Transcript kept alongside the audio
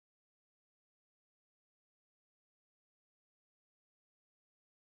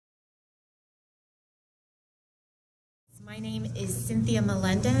My name is Cynthia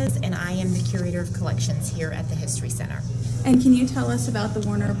Melendez, and I am the Curator of Collections here at the History Center. And can you tell us about the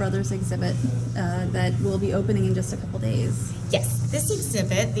Warner Brothers exhibit that will be opening in just a couple days? Yes, this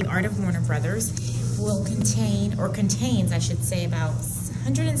exhibit, The Art of Warner Brothers, will contain, or contains, I should say, about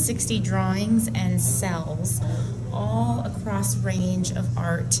 160 drawings and cels, all across range of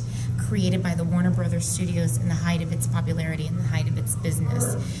art created by the Warner Brothers Studios in the height of its popularity and the height of its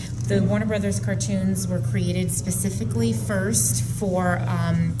business. The Warner Brothers cartoons were created specifically first for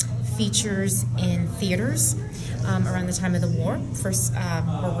features in theaters around the time of the war, first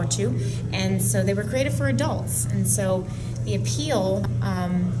World War II, and so they were created for adults, and so the appeal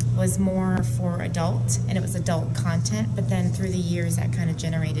was more for adult, and it was adult content, but then through the years that kind of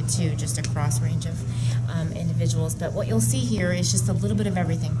generated too just a cross range of individuals. But what you'll see here is just a little bit of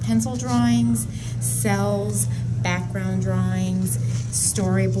everything: pencil drawings, cels, background drawings,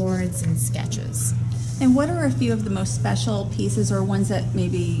 storyboards, and sketches. And what are a few of the most special pieces, or ones that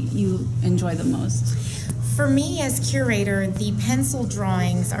maybe you enjoy the most? For me as curator, the pencil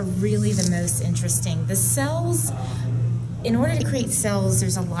drawings are really the most interesting. The cels, in order to create cels,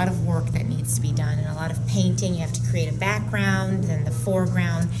 there's a lot of work that needs to be done and a lot of painting. You have to create a background and the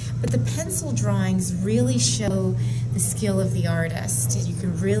foreground. But the pencil drawings really show the skill of the artist. You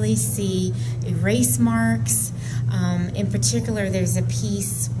can really see erase marks. In particular, there's a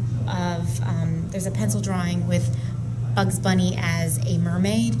piece of, there's a pencil drawing with Bugs Bunny as a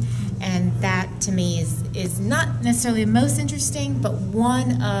mermaid, and that to me is not necessarily the most interesting, but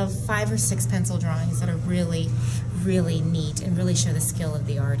one of 5 or 6 pencil drawings that are really neat and really show the skill of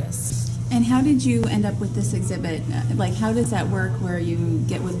the artist. And how did you end up with this exhibit? Like, how does that work, where you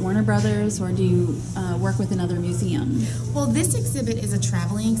get with Warner Brothers, or do you work with another museum? Well, this exhibit is a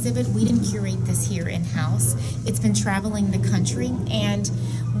traveling exhibit. We didn't curate this here in-house. It's been traveling the country, and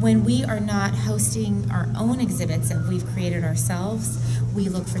when we are not hosting our own exhibits that we've created ourselves, we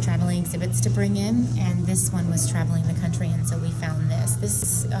look for traveling exhibits to bring in, and this one was traveling the country, and so we found this.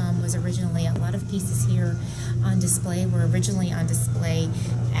 This was originally, a lot of pieces here on display were originally on display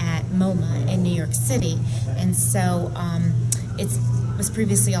at MoMA in New York City, and so it was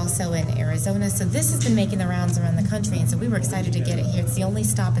previously also in Arizona, so this has been making the rounds around the country, and so we were excited to get it here. It's the only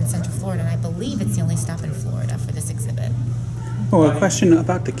stop in Central Florida, and I believe it's the only stop in Florida for this exhibit. Oh, a question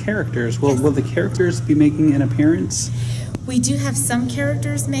about the characters. Will the characters be making an appearance? We do have some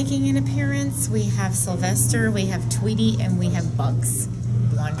characters making an appearance. We have Sylvester, we have Tweety, and we have Bugs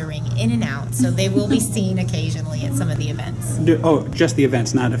wandering in and out. So they will be seen occasionally at some of the events. Just the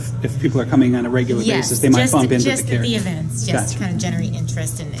events, not if people are coming on a regular basis. They might bump into the characters. Yes, just at the events, just Gotcha. to kind of generate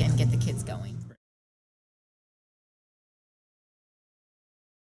interest and get the kids